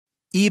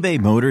eBay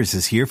Motors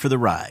is here for the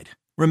ride.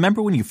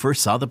 Remember when you first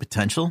saw the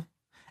potential?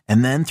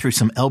 And then through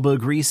some elbow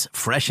grease,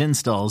 fresh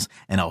installs,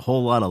 and a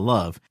whole lot of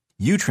love,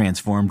 you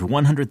transformed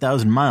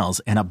 100,000 miles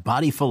and a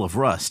body full of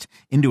rust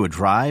into a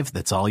drive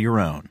that's all your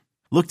own.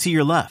 Look to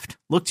your left.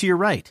 Look to your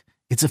right.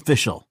 It's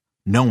official.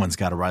 No one's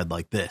got a ride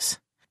like this.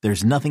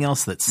 There's nothing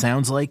else that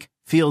sounds like,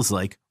 feels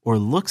like, or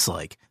looks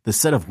like the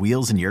set of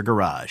wheels in your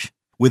garage.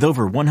 With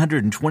over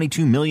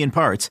 122 million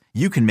parts,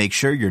 you can make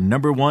sure your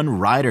number one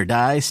ride or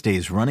die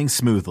stays running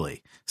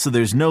smoothly. So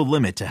there's no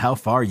limit to how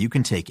far you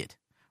can take it.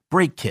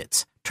 Brake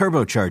kits,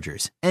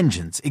 turbochargers,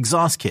 engines,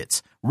 exhaust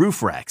kits,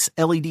 roof racks,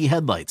 LED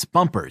headlights,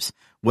 bumpers,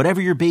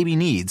 whatever your baby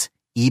needs,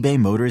 eBay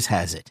Motors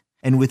has it.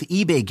 And with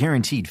eBay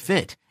Guaranteed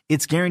Fit,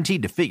 it's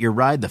guaranteed to fit your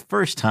ride the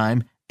first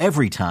time,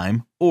 every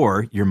time,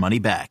 or your money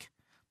back.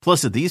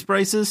 Plus at these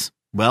prices,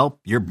 well,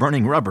 you're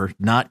burning rubber,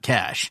 not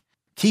cash.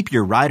 Keep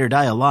your ride or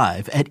die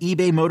alive at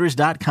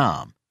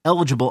ebaymotors.com.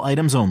 Eligible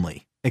items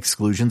only.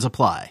 Exclusions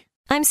apply.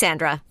 I'm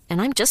Sandra,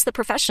 and I'm just the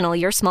professional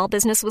your small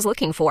business was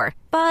looking for.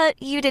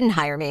 But you didn't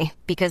hire me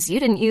because you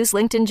didn't use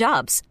LinkedIn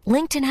Jobs.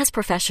 LinkedIn has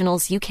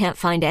professionals you can't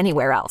find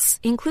anywhere else,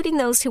 including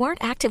those who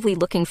aren't actively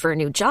looking for a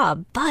new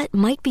job, but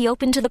might be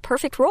open to the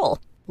perfect role,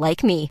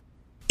 like me.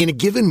 In a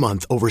given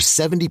month, over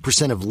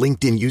 70% of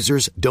LinkedIn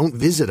users don't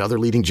visit other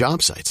leading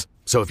job sites.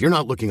 So if you're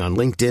not looking on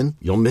LinkedIn,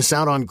 you'll miss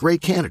out on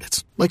great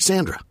candidates like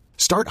Sandra.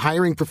 Start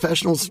hiring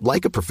professionals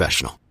like a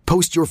professional.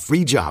 Post your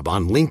free job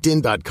on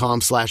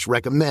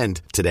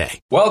linkedin.com/recommend today.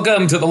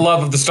 Welcome to the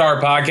Love of the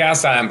Star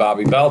podcast. I am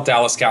Bobby Belt,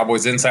 Dallas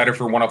Cowboys insider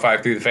for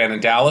 105.3 The Fan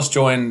in Dallas,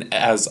 joined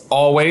as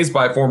always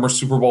by former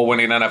Super Bowl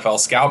winning NFL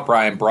scout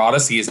Bryan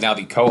Broaddus. He is now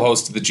the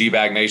co-host of the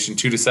G-Bag Nation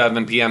 2 to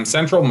 7 p.m.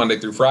 Central, Monday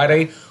through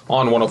Friday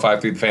on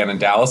 105.3 The Fan in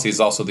Dallas.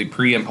 He's also the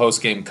pre- and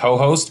post-game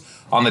co-host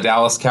on the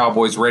Dallas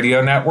Cowboys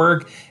radio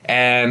network,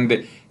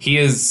 and he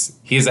is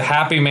a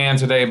happy man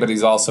today, but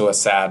he's also a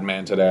sad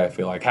man today, I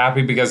feel like.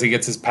 Happy because he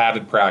gets his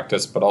padded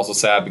practice, but also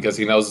sad because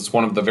he knows it's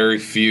one of the very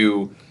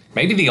few,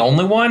 maybe the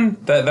only one,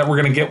 that we're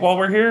going to get while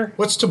we're here.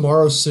 What's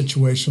tomorrow's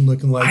situation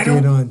looking like? I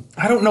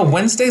don't know.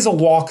 Wednesday's a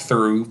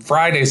walkthrough,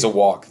 Friday's a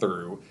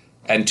walkthrough,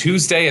 and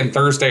Tuesday and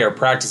Thursday are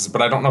practices,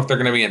 but I don't know if they're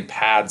going to be in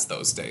pads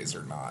those days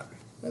or not.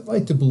 I'd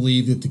like to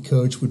believe that the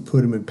coach would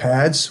put him in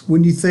pads.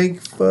 Wouldn't you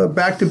think,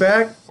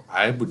 back-to-back?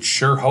 I would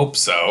sure hope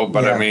so,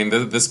 but yeah. I mean,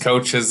 this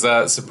coach has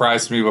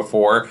surprised me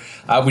before.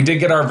 We did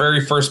get our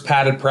very first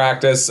padded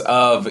practice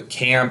of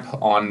camp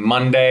on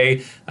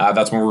Monday.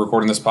 That's when we're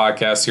recording this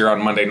podcast here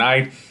on Monday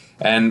night.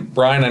 And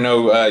Bryan, I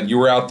know you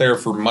were out there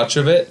for much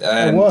of it.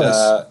 And, I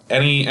was.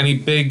 Any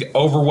big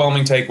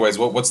overwhelming takeaways?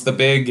 What's the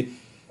big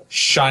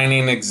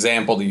shining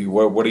example to you?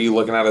 What are you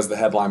looking at as the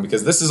headline?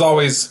 Because this is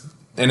always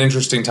an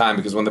interesting time,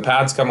 because when the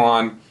pads come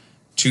on,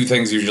 two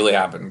things usually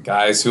happen.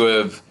 Guys who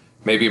have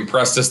maybe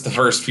impressed us the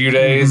first few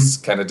days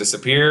kind of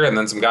disappear, and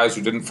then some guys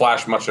who didn't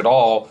flash much at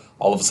all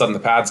of a sudden the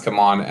pads come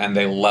on and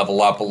they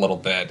level up a little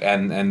bit,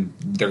 and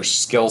their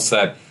skill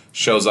set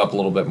shows up a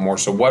little bit more.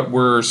 So what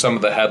were some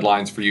of the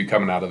headlines for you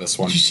coming out of this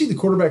one? Did you see the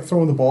quarterback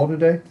throwing the ball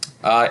today?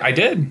 I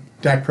did.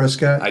 Dak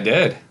Prescott? I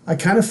did. I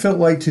kind of felt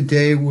like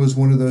today was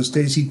one of those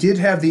days. He did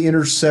have the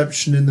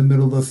interception in the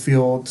middle of the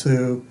field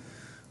to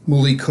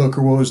Malik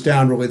Hooker, what was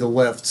down really the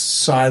left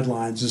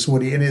sidelines is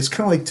what and it's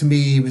kind of like, to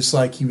me, it was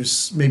like he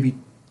was maybe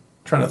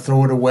trying to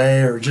throw it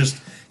away or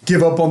just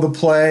give up on the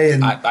play.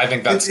 And I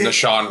think that's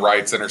Deshaun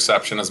Wright's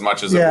interception as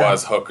much as it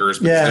was Hooker's,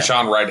 because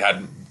Deshaun Wright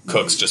had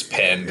Cooks just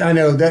pinned. I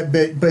know that,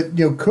 but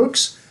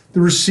Cooks,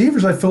 the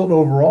receivers, I felt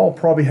overall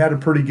probably had a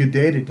pretty good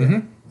day today.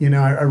 Mm-hmm.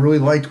 I really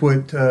liked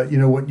what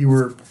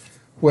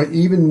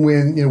even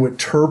when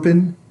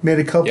Turpin made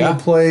a couple of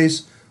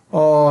plays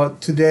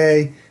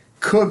today.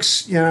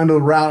 Cooks, I know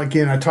the route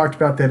again. I talked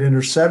about that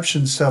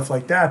interception stuff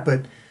like that,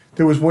 but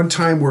there was one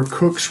time where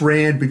Cooks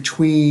ran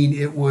between,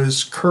 it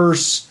was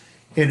Curse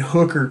and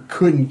Hooker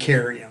couldn't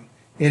carry him,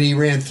 and he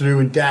ran through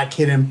and Dak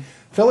hit him.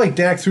 Felt like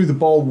Dak threw the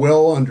ball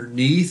well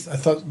underneath. I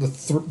thought the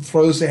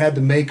throws they had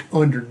to make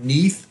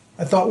underneath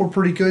I thought were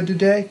pretty good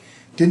today.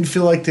 Didn't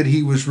feel like that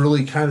he was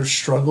really kind of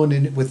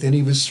struggling with any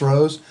of his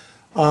throws.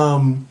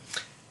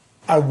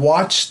 I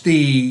watched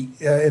in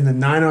the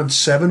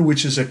 9-on-7,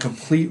 which is a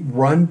complete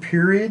run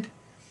period.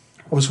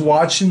 I was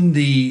watching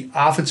the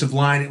offensive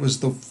line. It was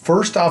the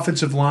first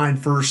offensive line,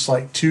 first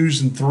like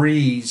 2s and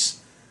 3s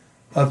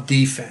of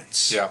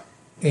defense. Yeah.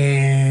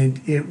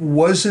 And it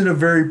wasn't a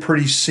very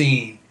pretty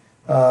scene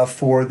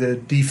for the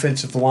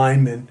defensive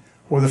linemen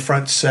or the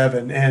front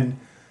seven. And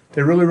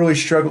they really, really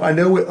struggled. I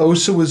know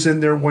Osa was in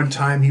there one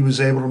time. He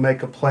was able to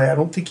make a play. I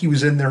don't think he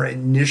was in there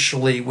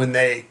initially when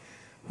they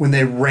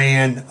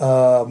ran,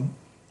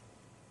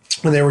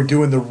 when they were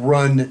doing the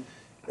run,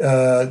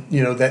 that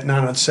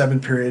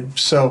 9-on-7 period.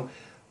 So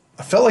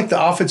I felt like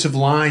the offensive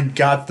line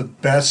got the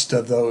best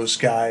of those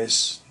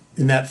guys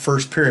in that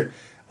first period.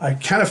 I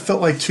kind of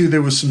felt like, too,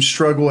 there was some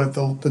struggle at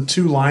the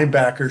two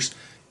linebackers.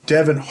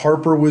 Devin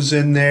Harper was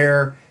in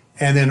there,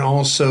 and then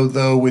also,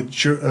 though, with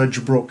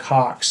Jabril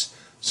Cox.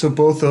 So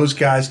both those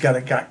guys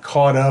got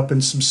caught up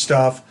in some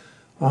stuff.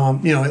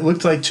 It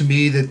looked like to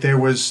me that there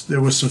was some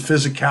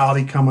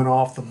physicality coming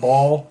off the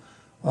ball.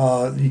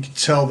 You could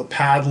tell the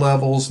pad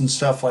levels and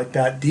stuff like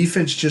that.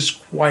 Defense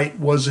just quite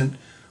wasn't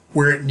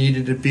where it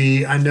needed to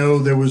be. I know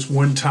there was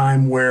one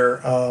time where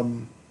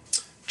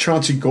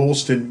Chauncey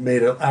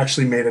Golston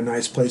actually made a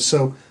nice play.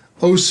 So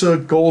Osa,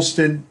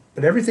 Golston,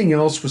 but everything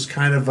else was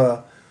kind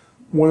of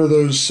one of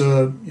those,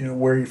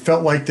 where you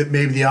felt like that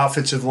maybe the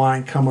offensive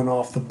line coming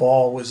off the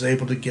ball was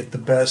able to get the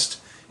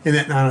best in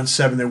that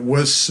 9-on-7. There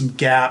was some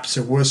gaps,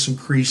 there was some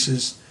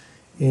creases,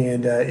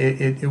 and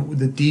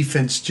the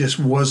defense just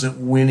wasn't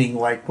winning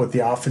like what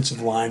the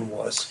offensive line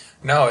was.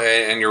 No,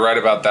 and you're right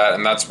about that,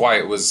 and that's why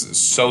it was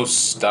so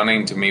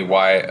stunning to me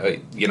why,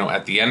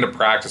 at the end of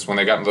practice when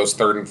they got in those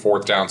 3rd and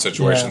 4th down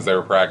situations they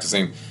were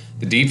practicing,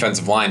 the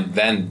defensive line,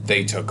 then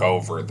they took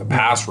over. The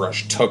pass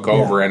rush took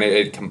over, and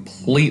it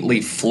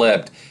completely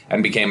flipped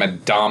and became a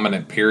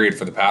dominant period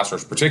for the pass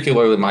rush,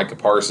 particularly Micah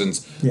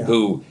Parsons,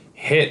 who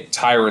hit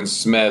Tyron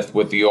Smith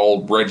with the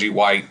old Reggie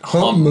White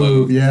hump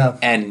move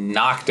and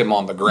knocked him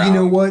on the ground.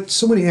 You know what?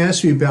 Somebody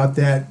asked me about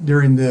that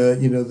during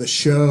the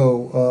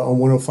show on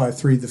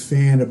 105.3 The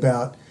Fan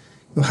about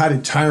how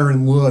did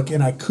Tyron look,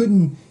 and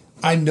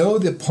I know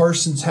that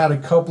Parsons had a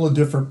couple of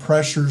different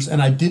pressures,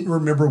 and I didn't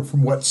remember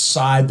from what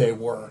side they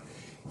were.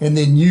 And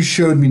then you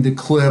showed me the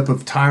clip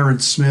of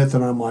Tyron Smith,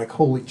 and I'm like,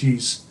 holy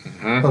jeez.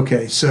 Mm-hmm.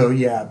 Okay, so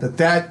but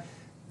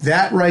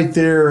that right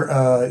there,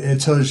 it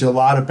tells you a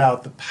lot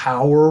about the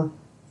power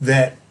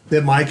that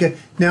Micah.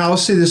 Now, I'll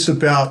say this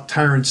about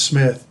Tyron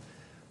Smith.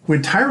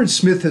 When Tyron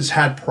Smith has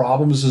had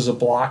problems as a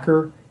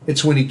blocker,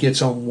 it's when he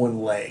gets on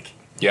one leg.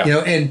 Yeah.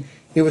 And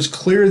it was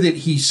clear that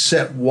he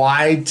set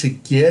wide to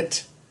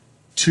get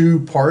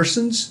to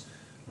Parsons,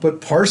 but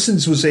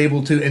Parsons was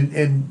able to,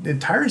 and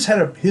Tyron's had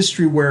a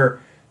history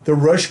where the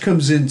rush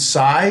comes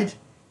inside,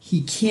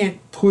 he can't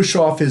push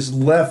off his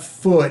left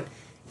foot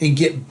and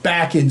get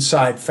back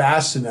inside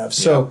fast enough.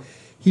 So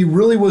he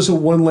really was a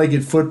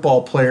one-legged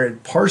football player,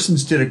 and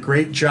Parsons did a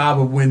great job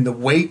of when the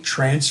weight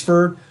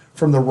transferred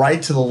from the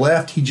right to the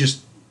left, he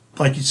just,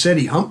 like you said,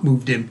 he hump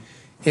moved him,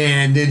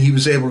 and then he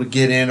was able to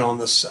get in on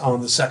the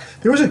side.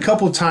 There was a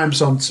couple of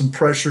times on some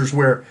pressures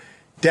where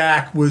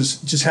Dak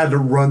just had to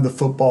run the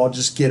football,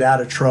 just get out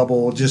of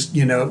trouble. It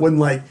wasn't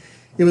like,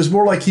 it was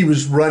more like he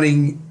was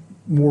running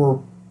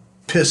more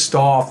pissed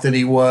off than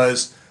he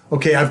was,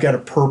 okay, I've got a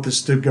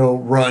purpose to go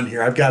run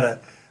here. I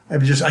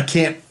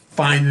can't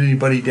find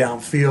anybody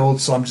downfield,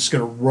 so I'm just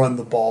going to run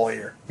the ball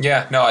here.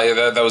 Yeah,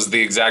 no, that was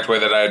the exact way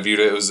that I had viewed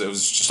it. It was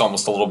just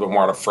almost a little bit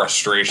more out of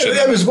frustration.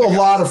 There was a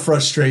lot of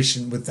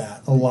frustration with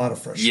that. A lot of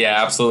frustration.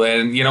 Yeah, absolutely.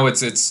 And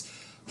it's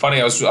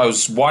funny. I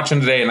was watching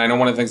today, and I know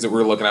one of the things that we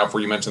were looking out for.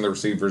 You mentioned the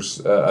receivers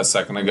a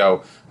second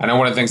ago. I know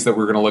one of the things that we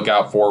were going to look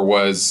out for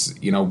was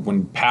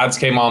when pads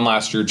came on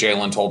last year,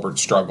 Jalen Tolbert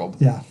struggled.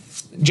 Yeah.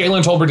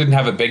 Jalen Tolbert didn't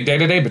have a big day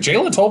today, but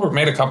Jalen Tolbert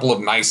made a couple of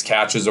nice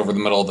catches over the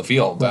middle of the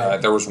field.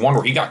 Right. There was one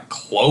where he got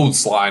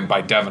clotheslined by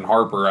Devin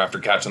Harper after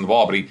catching the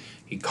ball, but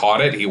he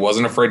caught it. He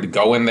wasn't afraid to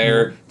go in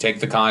there, take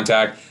the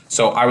contact.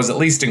 So I was at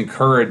least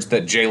encouraged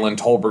that Jalen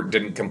Tolbert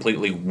didn't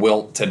completely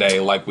wilt today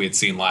like we had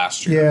seen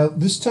last year. Yeah,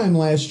 this time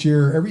last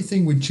year,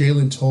 everything with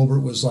Jalen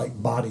Tolbert was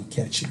like body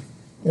catching.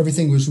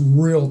 Everything was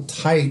real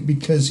tight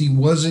because he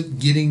wasn't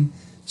getting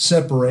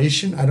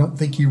separation. I don't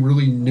think he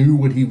really knew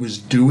what he was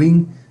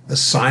doing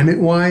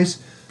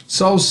assignment-wise.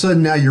 So all of a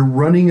sudden now you're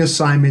running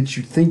assignments,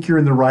 you think you're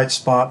in the right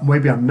spot,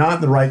 maybe I'm not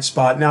in the right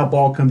spot, now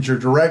ball comes your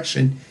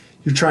direction,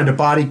 you're trying to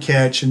body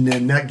catch, and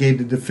then that gave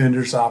the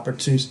defenders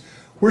opportunities.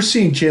 We're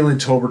seeing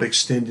Jalen Tolbert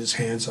extend his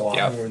hands a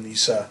lot more in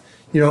these,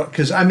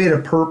 because I made a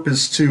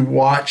purpose to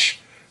watch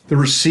the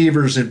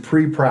receivers in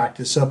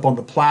pre-practice up on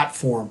the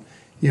platform,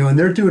 and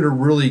they're doing a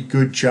really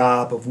good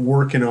job of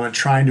working on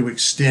trying to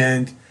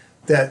extend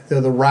that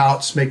the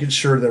routes, making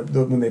sure that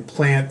when they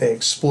plant, they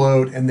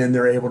explode, and then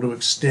they're able to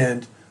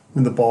extend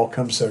when the ball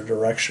comes their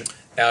direction.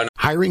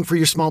 Hiring for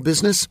your small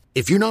business?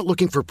 If you're not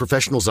looking for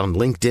professionals on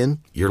LinkedIn,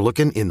 you're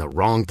looking in the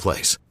wrong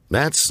place.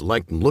 That's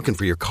like looking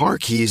for your car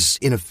keys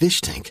in a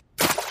fish tank.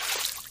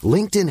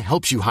 LinkedIn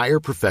helps you hire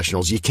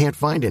professionals you can't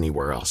find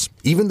anywhere else,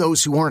 even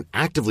those who aren't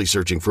actively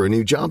searching for a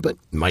new job but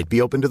might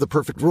be open to the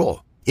perfect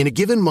role. In a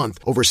given month,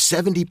 over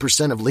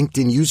 70% of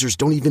LinkedIn users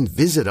don't even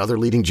visit other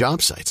leading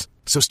job sites.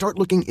 So start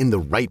looking in the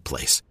right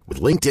place.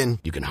 With LinkedIn,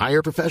 you can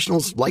hire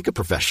professionals like a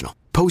professional.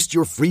 Post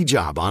your free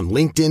job on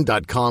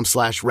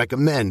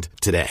linkedin.com/recommend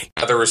today.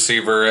 Other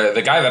receiver,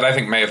 the guy that I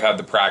think may have had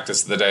the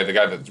practice of the day, the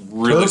guy that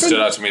really stood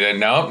out to me today.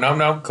 No.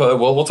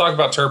 We'll talk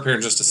about Turp here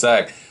in just a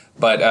sec.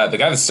 But the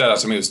guy that stood out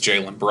to me was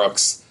Jalen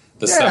Brooks,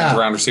 the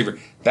 7th-round receiver.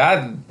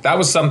 That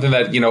was something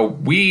that,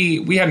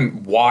 we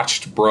hadn't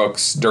watched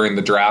Brooks during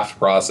the draft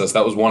process.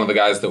 That was one of the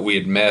guys that we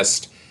had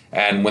missed.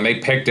 And when they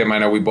picked him, I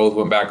know we both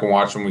went back and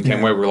watched him. We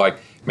came away, we were like,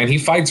 man, he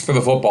fights for the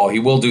football. He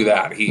will do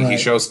that. He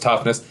shows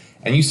toughness.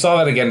 And you saw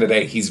that again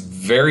today. He's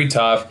very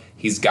tough.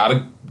 He's got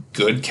a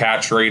good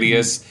catch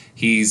radius.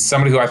 He's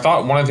somebody who I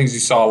thought one of the things you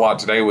saw a lot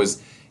today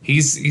was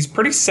he's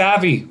pretty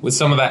savvy with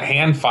some of that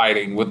hand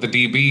fighting with the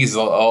DBs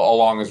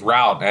along his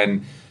route.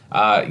 And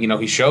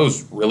He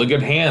shows really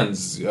good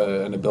hands,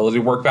 an ability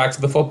to work back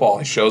to the football.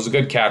 He shows a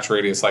good catch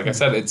radius. Like I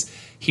said,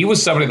 he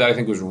was somebody that I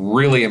think was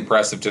really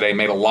impressive today,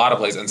 made a lot of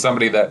plays, and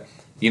somebody that,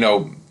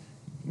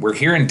 we're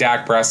hearing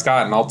Dak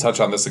Prescott, and I'll touch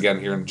on this again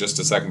here in just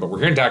a second, but we're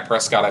hearing Dak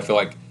Prescott, I feel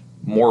like,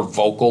 more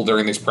vocal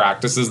during these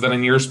practices than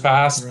in years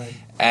past. Right.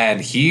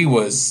 And he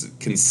was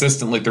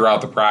consistently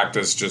throughout the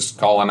practice just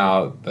calling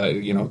out,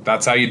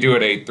 that's how you do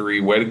it,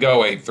 8-3. Way to go,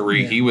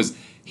 8-3. Yeah.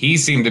 He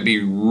seemed to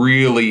be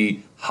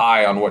really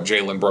high on what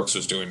Jalen Brooks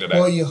was doing today.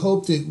 Well, you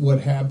hope that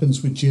what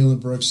happens with Jalen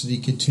Brooks that he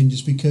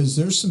continues, because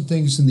there's some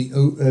things in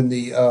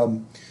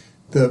the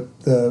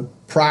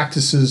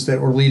practices that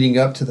were leading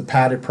up to the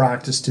padded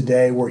practice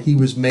today where he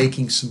was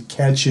making some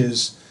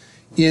catches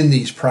in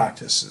these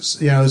practices.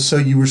 So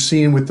you were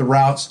seeing with the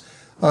routes.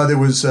 There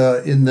was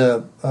in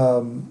the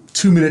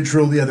 2-minute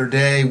drill the other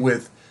day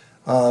with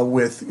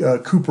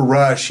Cooper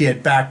Rush, he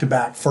had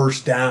back-to-back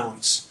first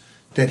downs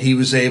that he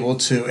was able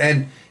to.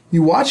 And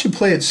you watch him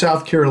play at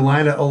South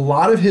Carolina, a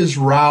lot of his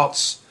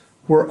routes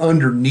were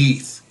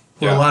underneath.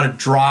 A lot of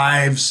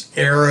drives,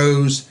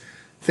 arrows,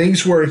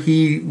 things where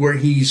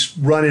he's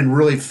running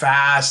really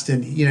fast,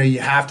 and you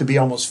have to be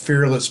almost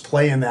fearless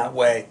playing that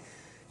way.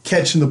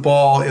 Catching the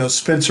ball,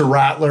 Spencer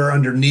Rattler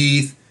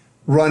underneath,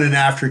 running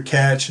after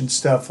catch and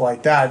stuff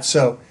like that.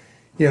 So,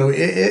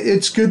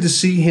 it's good to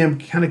see him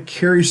kind of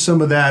carry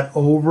some of that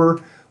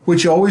over.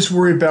 What you always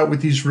worry about with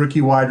these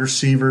rookie wide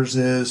receivers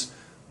is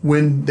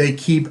when they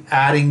keep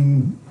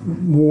adding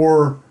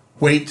more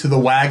weight to the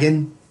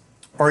wagon,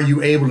 are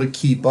you able to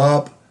keep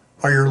up?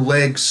 Are your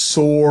legs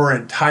sore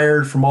and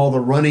tired from all the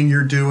running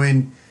you're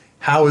doing?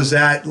 How is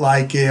that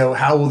like,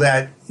 how will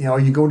that, are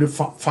you going to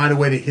find a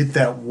way to hit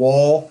that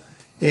wall?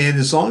 And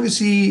as long as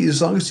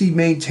he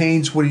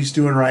maintains what he's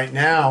doing right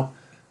now,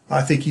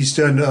 I think he's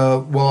done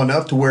well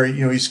enough to where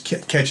he's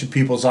catching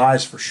people's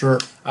eyes for sure.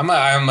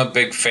 I'm a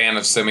big fan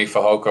of Simi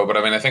Fehoko, but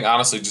I think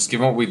honestly, just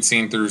given what we'd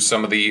seen through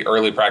some of the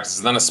early practices,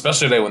 and then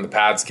especially today when the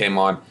pads came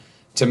on,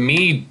 to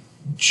me,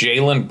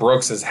 Jalen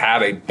Brooks has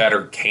had a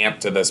better camp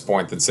to this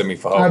point than Simi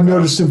Fehoko. I've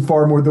noticed him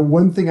far more. The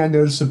one thing I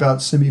noticed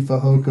about Simi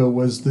Fehoko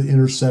was the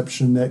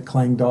interception that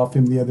clanged off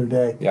him the other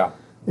day. Yeah.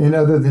 And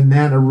other than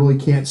that, I really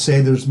can't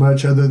say there's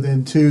much other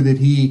than, too, that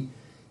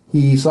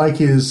he's like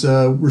his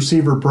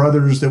receiver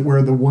brothers that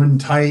wear the one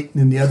tight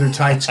and the other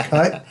tight's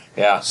cut.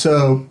 Yeah.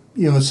 So,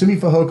 Simi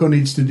Fehoko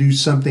needs to do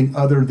something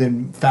other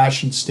than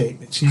fashion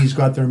statements. He needs to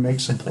go out there and make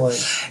some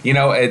plays.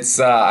 It's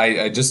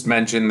I just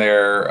mentioned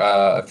there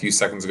a few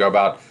seconds ago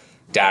about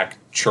Dak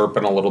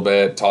chirping a little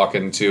bit,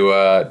 talking to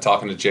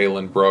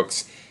Jalen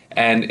Brooks.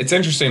 And it's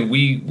interesting.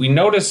 We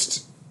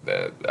noticed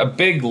a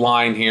big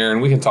line here,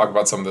 and we can talk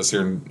about some of this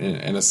here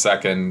in a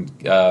second,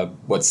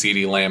 what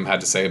CeeDee Lamb had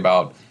to say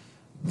about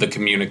the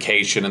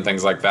communication and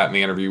things like that in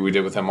the interview we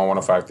did with him on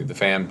 105 Through the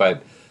Fan.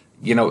 But,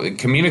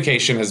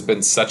 communication has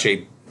been such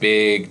a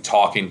big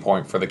talking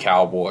point for the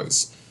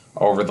Cowboys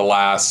over the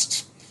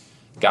last,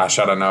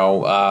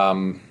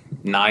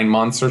 9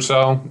 months or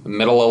so.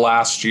 Middle of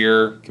last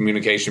year,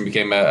 communication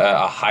became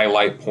a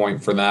highlight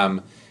point for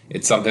them.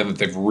 It's something that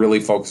they've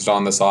really focused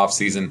on this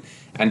offseason.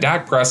 And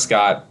Dak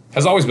Prescott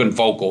has always been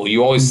vocal.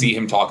 You always see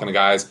him talking to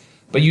guys,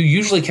 but you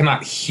usually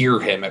cannot hear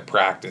him at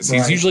practice. Right.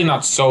 He's usually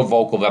not so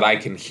vocal that I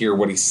can hear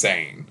what he's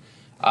saying.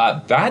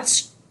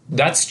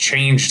 That's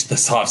changed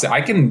this offseason.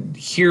 I can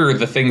hear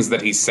the things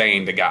that he's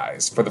saying to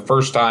guys for the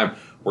first time,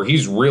 where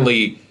he's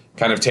really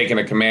kind of taken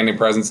a commanding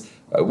presence.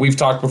 We've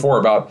talked before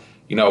about,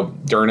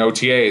 during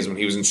OTAs when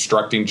he was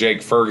instructing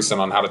Jake Ferguson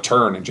on how to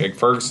turn, and Jake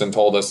Ferguson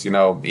told us,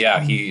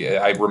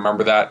 I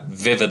remember that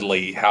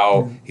vividly,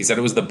 how he said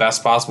it was the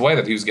best possible way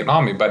that he was getting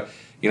on me. But,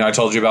 I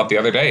told you about the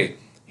other day,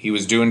 he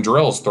was doing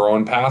drills,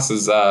 throwing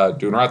passes,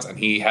 doing routes, and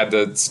he had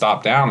to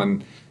stop down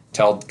and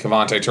tell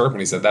KaVontae Turpin,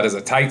 he said, that is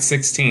a tight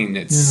 16.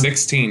 It's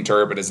 16,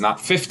 Turp. It is not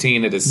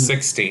 15. It is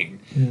 16.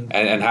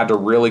 And had to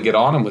really get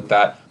on him with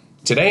that.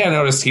 Today I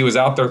noticed he was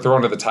out there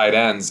throwing to the tight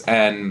ends,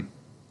 and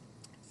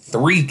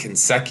 3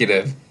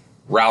 consecutive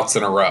routes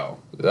in a row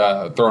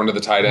thrown to the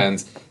tight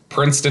ends.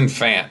 Princeton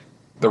Fant,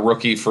 the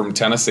rookie from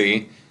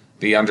Tennessee,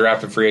 the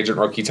undrafted free agent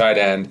rookie tight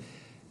end,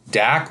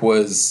 Dak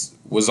was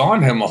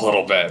on him a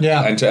little bit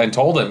and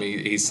told him,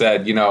 he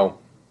said,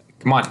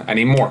 come on, I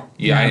need more.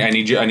 I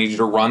need you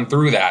to run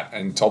through that,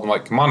 and told him,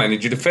 come on, I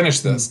need you to finish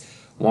this.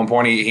 At one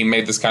point he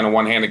made this kind of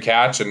one-handed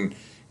catch, and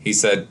he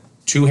said,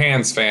 2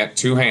 hands, Fant,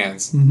 2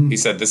 hands. He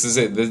said, this is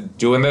it.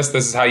 Doing this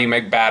is how you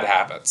make bad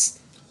habits.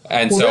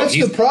 And so that's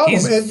the problem.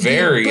 He's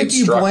very but do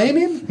you blame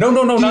him? No,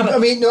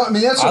 not.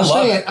 That's what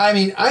I'm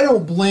saying. I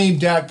don't blame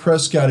Dak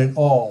Prescott at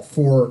all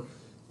for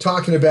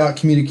talking about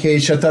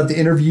communication. I thought the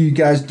interview you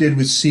guys did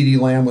with CeeDee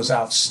Lamb was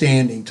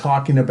outstanding,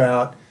 talking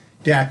about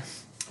Dak.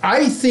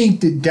 I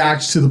think that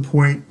Dak's to the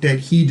point that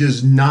he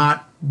does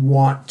not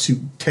want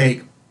to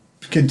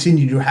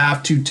continue to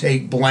have to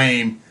take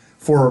blame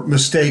for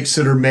mistakes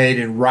that are made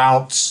in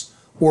routes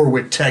or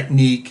with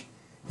technique.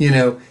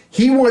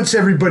 He wants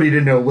everybody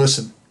to know,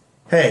 listen,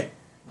 hey,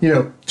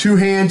 2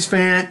 hands,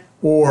 Fant,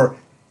 or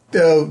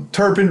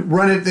Turpin,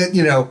 run it.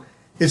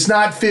 It's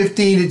not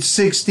 15, it's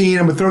 16.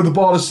 I'm going to throw the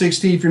ball to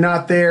 16 if you're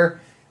not there.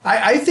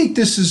 I think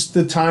this is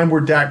the time where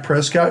Dak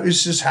Prescott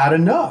has just had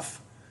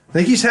enough. I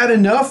think he's had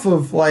enough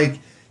of, like,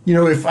 you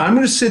know, if I'm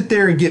going to sit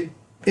there and get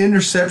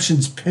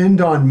interceptions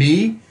pinned on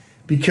me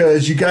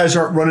because you guys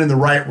aren't running the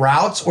right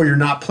routes or you're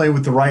not playing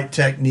with the right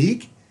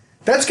technique,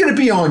 that's going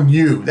to be on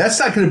you. That's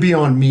not going to be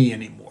on me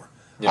anymore.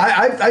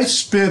 Yeah. I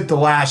spent the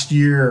last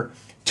year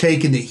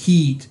taking the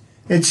heat,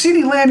 and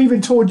CeeDee Lamb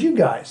even told you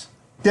guys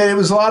that a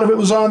lot of it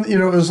was on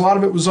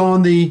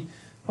the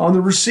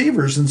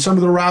receivers and some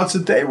of the routes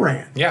that they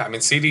ran. Yeah, I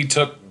mean, CD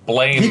took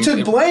blame. He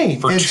took blame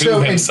for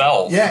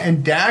himself.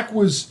 And Dak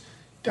was.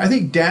 I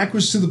think Dak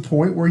was to the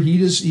point where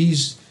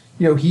he's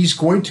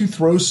going to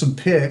throw some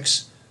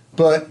picks,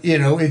 but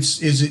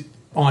is it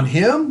on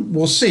him?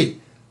 We'll see.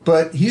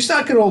 But he's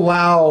not going to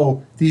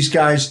allow these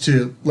guys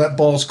to let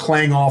balls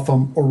clang off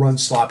him or run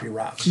sloppy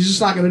routes. He's just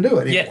not going to do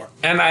it anymore.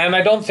 Yeah, and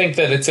I don't think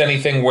that it's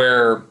anything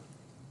where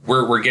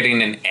we're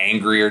getting an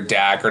angrier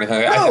Dak or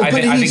anything. No,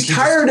 but he's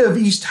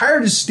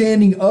tired of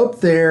standing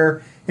up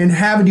there and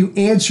having to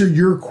answer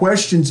your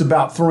questions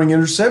about throwing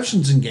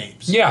interceptions in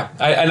games. Yeah,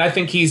 I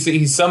think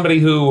he's somebody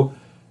who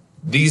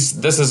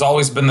this has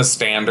always been the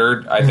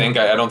standard. I think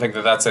I don't think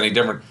that that's any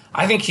different.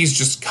 I think he's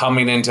just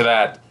coming into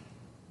that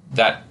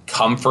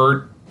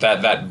comfort,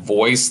 that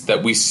voice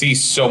that we see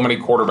so many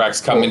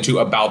quarterbacks come into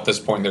about this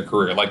point in their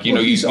career. Like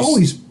he's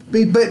always,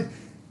 but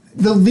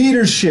the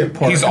leadership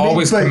part. He's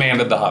always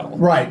commanded the huddle,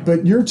 right?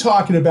 But you're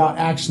talking about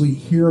actually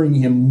hearing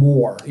him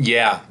more.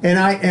 Yeah, and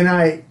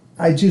I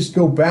just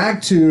go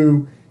back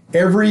to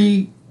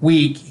every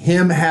week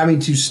him having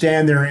to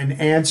stand there and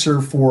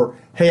answer for,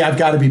 hey, I've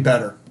got to be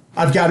better.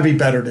 I've got to be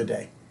better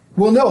today.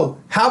 Well, no.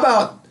 How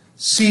about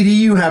CD,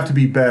 you have to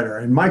be better,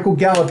 and Michael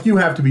Gallup, you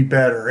have to be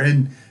better,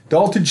 and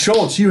Dalton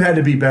Schultz, you had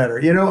to be better.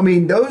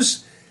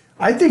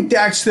 I think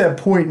Dak's to that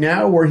point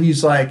now where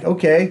he's like,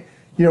 okay,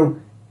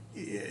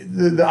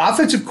 the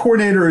offensive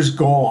coordinator is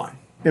gone.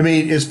 I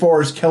mean, as far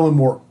as Kellen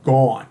Moore,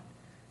 gone.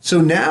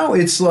 So now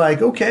it's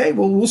like, okay,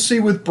 well, we'll see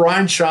with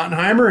Brian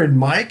Schottenheimer and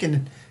Mike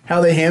and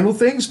how they handle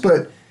things.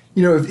 But,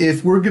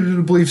 if we're going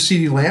to believe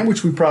CeeDee Lamb,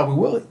 which we probably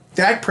will,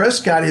 Dak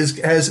Prescott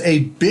has a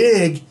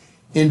big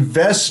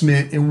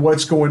investment in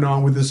what's going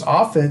on with this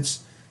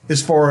offense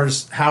as far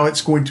as how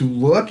it's going to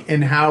look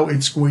and how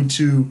it's going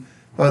to,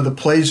 the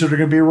plays that are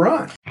going to be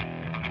run.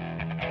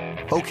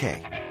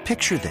 Okay,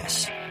 picture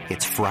this.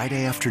 It's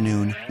Friday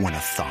afternoon when a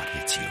thought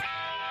hits you.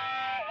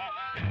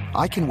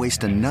 I can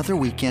waste another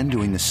weekend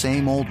doing the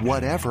same old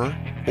whatever,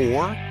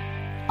 or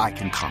I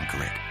can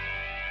conquer it.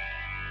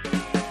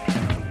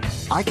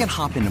 I can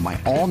hop into my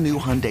all-new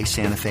Hyundai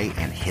Santa Fe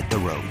and hit the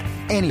road.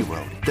 Any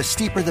road. The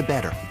steeper, the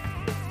better.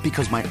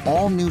 Because my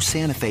all-new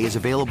Santa Fe is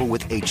available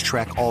with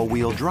H-Track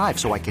all-wheel drive,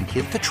 so I can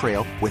hit the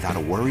trail without a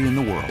worry in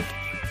the world.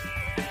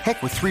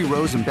 Heck, with 3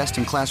 rows and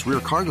best-in-class rear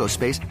cargo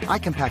space, I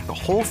can pack the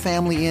whole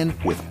family in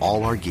with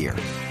all our gear.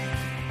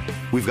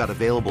 We've got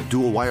available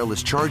dual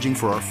wireless charging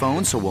for our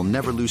phones, so we'll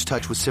never lose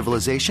touch with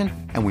civilization,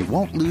 and we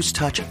won't lose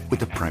touch with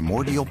the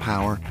primordial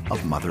power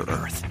of Mother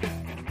Earth.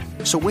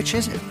 So which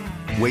is it?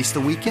 Waste the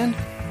weekend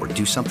or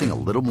do something a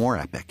little more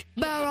epic?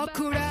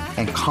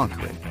 And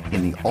conquer it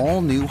in the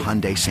all-new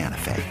Hyundai Santa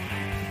Fe.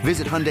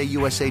 Visit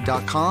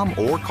HyundaiUSA.com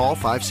or call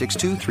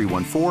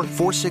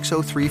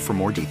 562-314-4603 for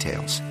more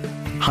details.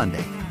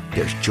 Hyundai,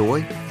 there's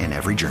joy in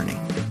every journey.